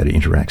ways that it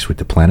interacts with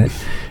the planet.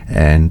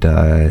 And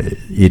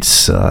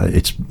it's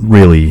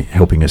really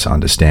helping us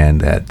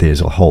understand that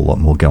there's a whole lot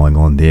more going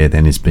on there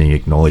than is being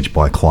acknowledged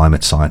by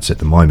climate science at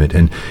the moment.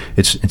 And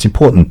it's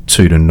important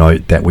too to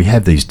note that we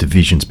have these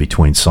divisions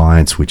between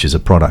science, which is a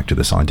product of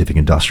the scientific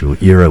industrial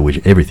era, which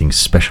everything's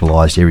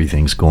specialized,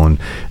 everything's gone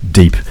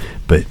deep,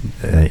 but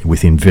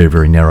within very,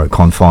 very narrow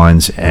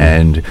confines,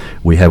 and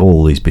we have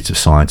all these bits of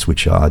science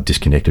which are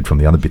disconnected from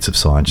the other bits of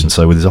science. And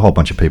so there's a whole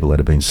bunch of people that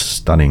have been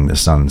studying the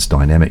sun's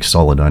dynamics,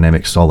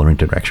 solar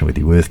interaction with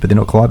the earth, but they're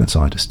not climate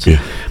scientists.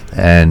 Yeah.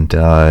 And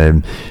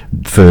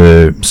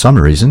for some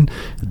reason,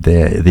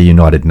 the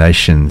United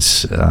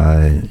Nations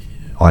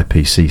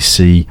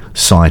IPCC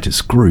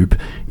scientist group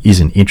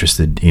isn't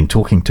interested in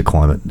talking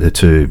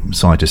to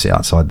scientists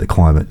outside the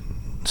climate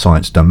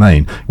science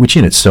domain, which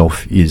in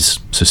itself is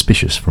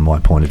suspicious from my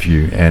point of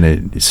view, and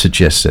it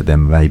suggests that there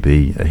may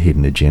be a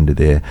hidden agenda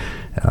there,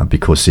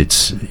 because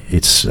it's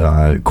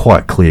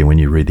quite clear when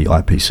you read the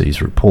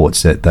IPCC's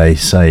reports that they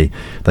state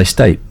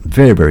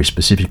very, very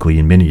specifically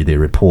in many of their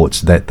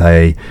reports that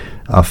they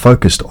are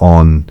focused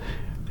on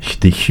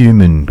the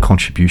human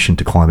contribution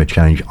to climate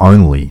change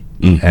only.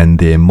 And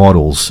their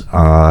models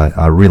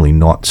are really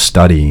not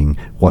studying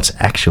what's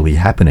actually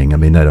happening. I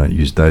mean, they don't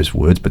use those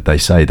words, but they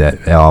say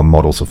that our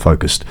models are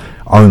focused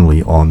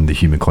only on the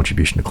human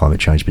contribution to climate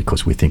change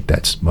because we think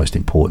that's most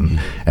important.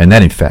 And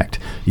that, in fact,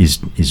 is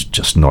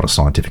just not a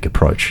scientific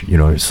approach. You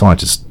know,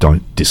 scientists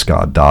don't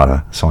discard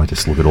data.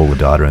 Scientists look at all the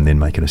data and then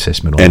make an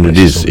assessment on it. And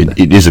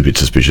it is a bit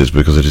suspicious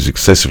because it is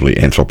excessively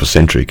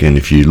anthropocentric. And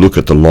if you look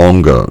at the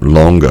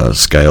longer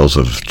scales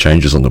of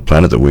changes on the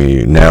planet that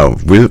we now,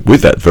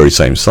 with that very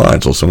same science,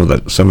 or some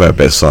of our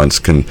best science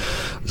can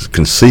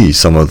can see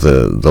some of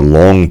the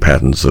long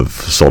patterns of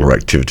solar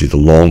activity, the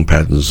long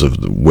patterns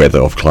of the weather,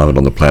 of climate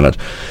on the planet,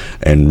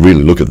 and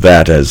really look at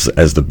that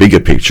as the bigger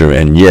picture.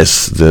 And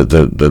yes, the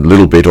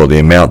little bit or the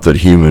amount that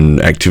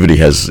human activity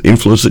has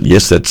influenced it,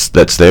 yes,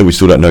 that's there. We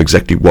still don't know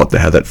exactly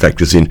how that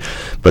factors in,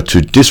 but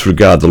to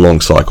disregard the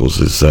long cycles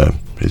is a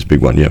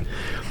big one, yeah.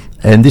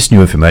 And this new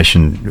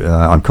information,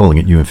 I'm calling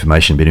it new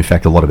information, but in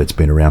fact a lot of it's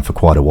been around for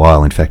quite a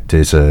while. In fact,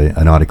 there's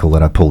an article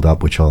that I pulled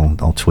up, which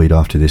I'll tweet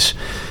after this,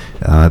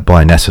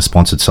 by a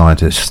NASA-sponsored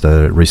scientist,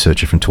 a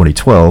researcher from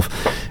 2012,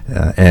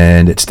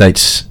 and it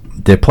states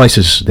there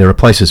are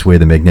places where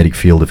the magnetic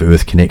field of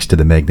Earth connects to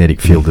the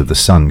magnetic field of the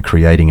Sun,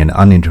 creating an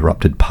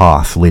uninterrupted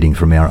path leading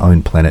from our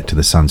own planet to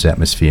the Sun's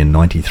atmosphere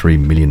 93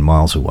 million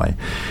miles away.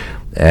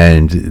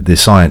 And the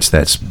science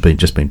that's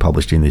just been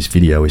published in this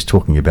video is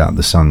talking about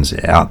the Sun's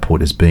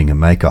output as being a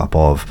makeup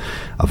of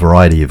a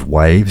variety of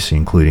waves,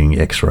 including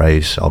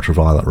X-rays,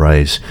 ultraviolet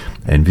rays,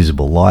 and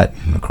visible light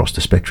across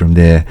the spectrum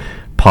there,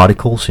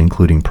 particles,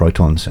 including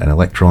protons and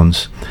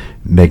electrons,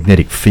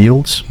 magnetic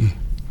fields,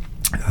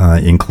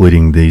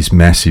 including these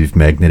massive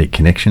magnetic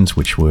connections,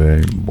 which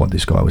were what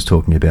this guy was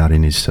talking about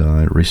in his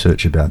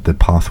research about the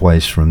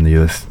pathways from the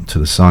Earth to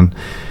the Sun,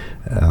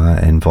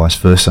 and vice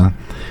versa.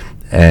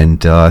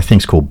 And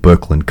things called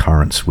Birkeland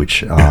currents,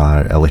 which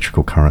are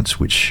electrical currents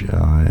which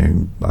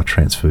are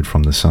transferred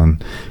from the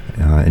Sun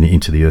and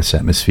into the Earth's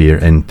atmosphere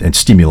and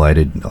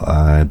stimulated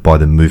by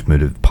the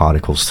movement of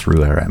particles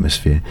through our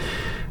atmosphere.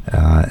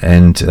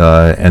 And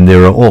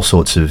there are all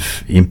sorts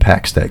of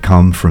impacts that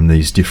come from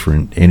these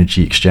different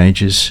energy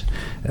exchanges.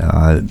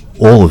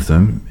 All of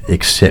them,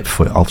 except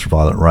for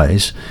ultraviolet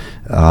rays,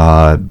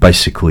 are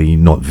basically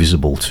not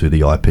visible to the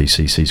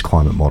IPCC's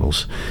climate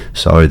models.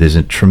 So there's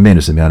a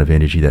tremendous amount of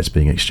energy that's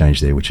being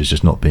exchanged there, which is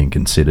just not being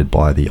considered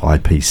by the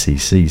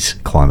IPCC's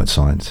climate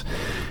science.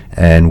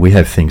 And we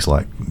have things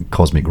like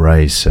cosmic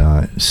rays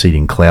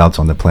seeding clouds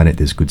on the planet.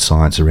 There's good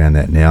science around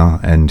that now.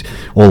 And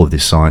all of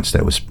this science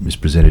that was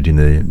presented in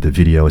the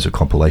video is a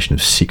compilation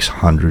of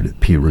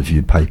 600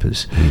 peer-reviewed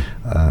papers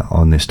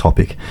on this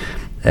topic.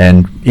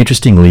 And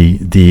interestingly,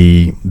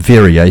 the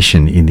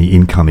variation in the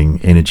incoming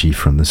energy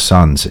from the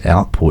Sun's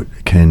output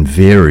can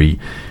vary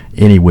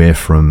anywhere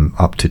from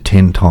up to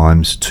 10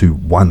 times to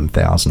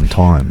 1,000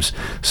 times.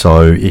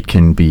 So it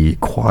can be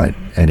quite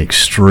an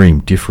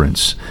extreme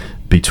difference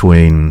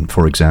between,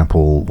 for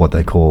example, what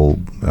they call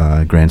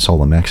grand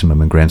solar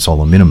maximum and grand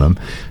solar minimum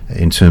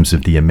in terms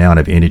of the amount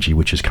of energy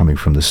which is coming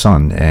from the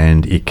Sun.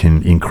 And it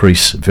can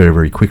increase very,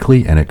 very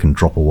quickly, and it can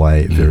drop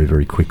away very,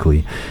 very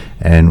quickly.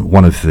 And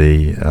one of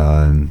the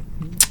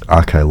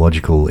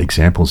archaeological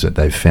examples that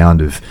they've found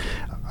of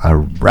a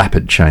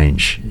rapid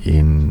change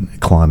in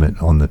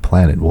climate on the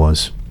planet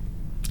was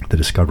the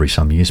discovery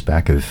some years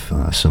back of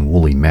some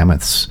woolly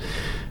mammoths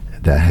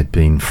that had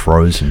been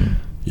frozen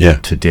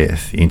to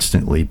death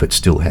instantly, but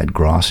still had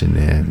grass in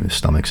their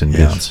stomachs and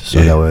mouths.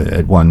 So they were,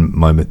 at one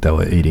moment, they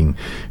were eating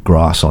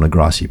grass on a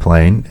grassy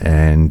plain,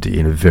 and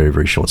in a very,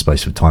 very short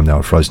space of time, they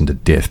were frozen to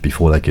death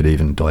before they could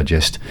even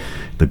digest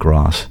the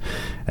grass.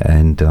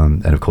 And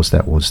of course,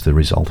 that was the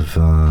result of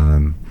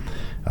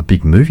a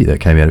big movie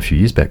that came out a few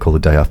years back called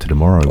The Day After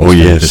Tomorrow.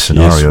 The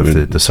scenario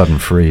of the sudden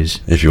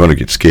freeze. If you want to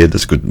get scared,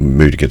 that's a good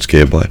movie to get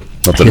scared by.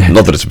 Not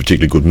that it's a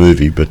particularly good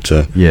movie, but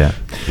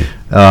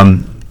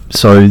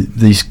so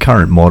these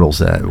current models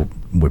that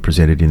were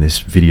presented in this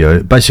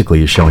video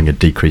basically are showing a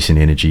decrease in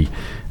energy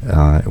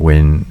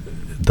when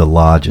the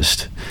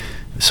largest...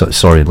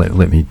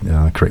 let me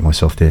correct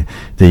myself there.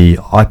 The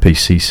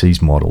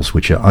IPCC's models,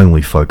 which are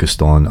only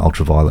focused on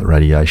ultraviolet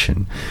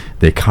radiation,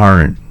 their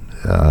current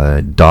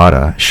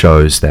data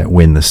shows that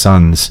when the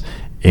Sun's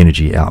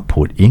energy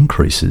output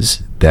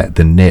increases, that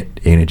the net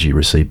energy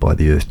received by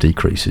the Earth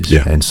decreases.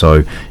 And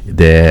so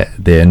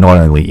they're not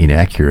only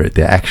inaccurate,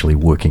 they're actually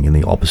working in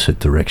the opposite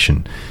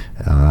direction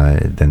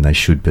than they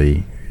should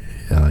be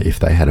if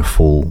they had a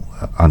full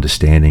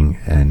understanding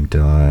and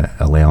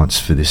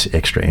allowance for this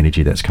extra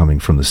energy that's coming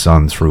from the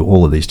Sun through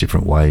all of these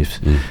different waves,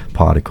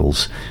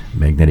 particles,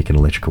 magnetic and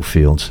electrical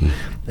fields.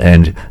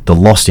 And the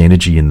lost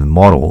energy in the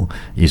model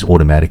is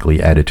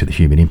automatically added to the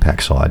human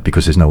impact side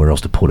because there's nowhere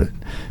else to put it,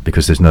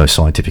 because there's no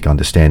scientific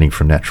understanding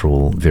from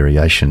natural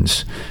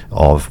variations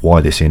of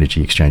why this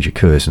energy exchange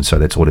occurs, and so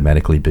that's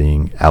automatically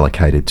being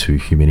allocated to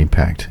human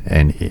impact,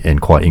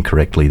 and quite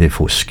incorrectly,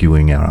 therefore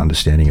skewing our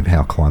understanding of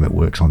how climate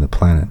works on the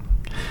planet.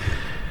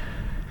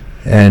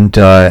 And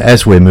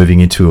as we're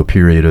moving into a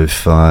period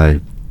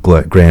of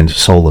grand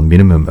solar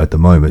minimum at the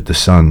moment, the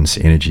Sun's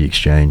energy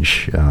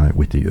exchange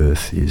with the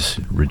Earth is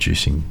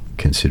reducing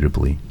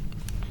considerably.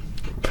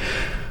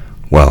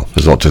 Well,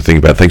 there's a lot to think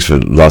about. Thanks for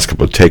the last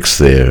couple of texts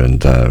there.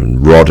 And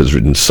Rod has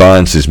written,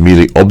 "Science is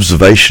merely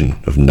observation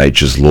of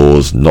nature's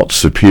laws, not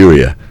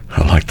superior."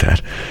 I like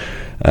that.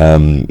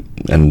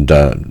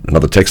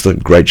 Another texter,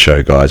 "Great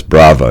show, guys.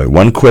 Bravo.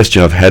 One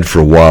question I've had for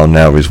a while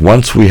now is,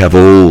 once we have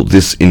all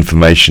this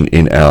information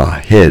in our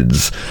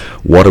heads,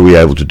 what are we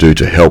able to do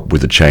to help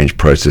with the change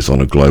process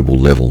on a global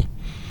level?"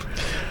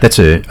 That's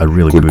a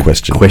really good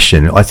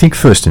question. I think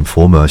first and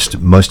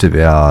foremost, most of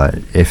our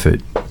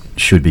effort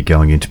should be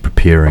going into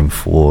preparing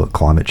for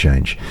climate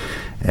change.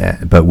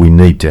 But we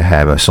need to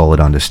have a solid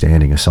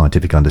understanding, a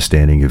scientific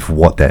understanding of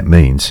what that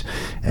means.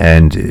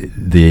 And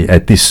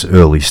at this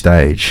early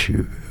stage,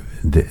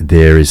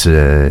 there's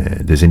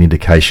an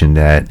indication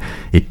that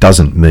it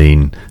doesn't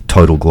mean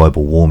total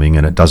global warming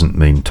and it doesn't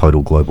mean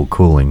total global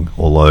cooling,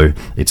 although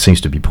it seems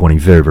to be pointing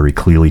very, very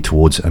clearly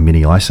towards a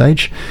mini ice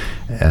age.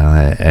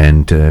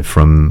 And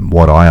from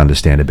what I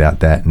understand about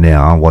that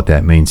now, what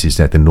that means is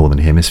that the Northern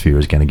Hemisphere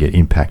is going to get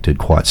impacted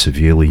quite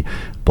severely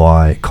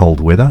by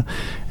cold weather,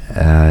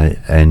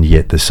 and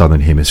yet the Southern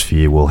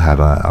Hemisphere will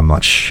have a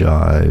much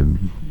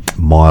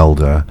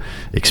milder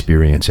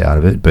experience out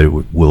of it, but it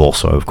will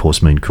also, of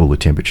course, mean cooler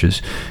temperatures.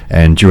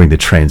 And during the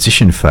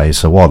transition phase,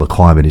 so while the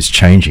climate is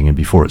changing and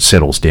before it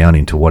settles down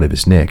into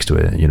whatever's next,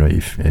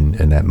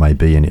 and that may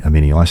be a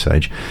mini ice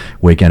age,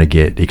 we're going to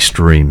get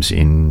extremes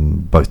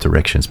in both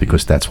directions,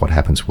 because that's what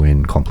happens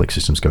when complex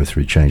systems go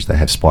through change. They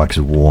have spikes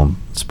of warm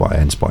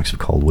and spikes of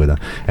cold weather,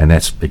 and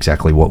that's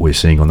exactly what we're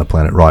seeing on the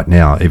planet right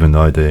now, even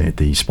though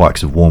the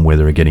spikes of warm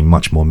weather are getting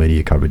much more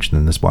media coverage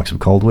than the spikes of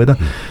cold weather.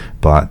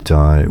 But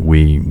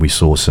we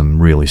saw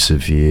some really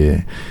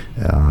severe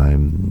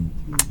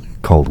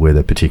cold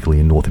weather, particularly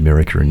in North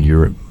America and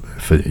Europe,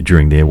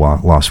 during their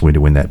last winter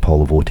when that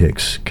polar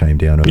vortex came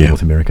down over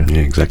North America.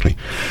 Yeah, exactly.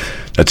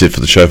 That's it for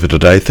the show for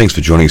today. Thanks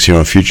for joining us here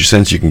on Future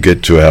Sense. You can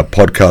get to our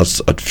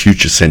podcasts at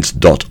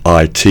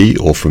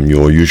futuresense.it or from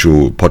your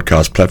usual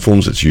podcast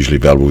platforms. It's usually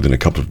available within a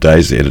couple of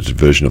days, the edited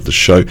version of the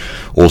show.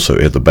 Also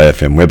at the Bay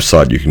FM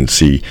website, you can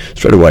see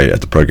straight away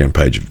at the program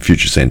page of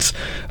Future Sense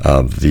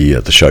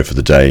the show for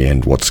the day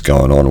and what's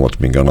going on and what's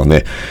been going on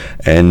there.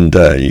 And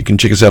you can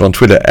check us out on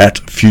Twitter at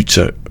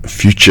Future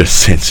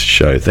Sense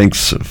Show.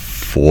 Thanks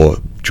for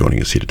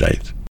joining us here today.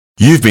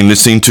 You've been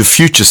listening to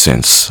Future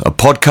Sense, a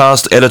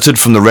podcast edited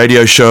from the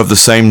radio show of the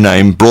same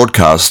name,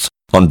 broadcast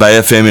on Bay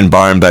FM in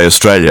Byron Bay,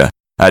 Australia,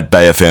 at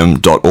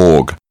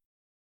bayfm.org.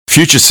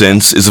 Future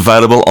Sense is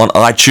available on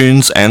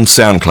iTunes and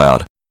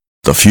SoundCloud.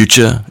 The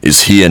future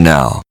is here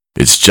now.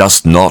 It's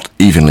just not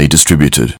evenly distributed.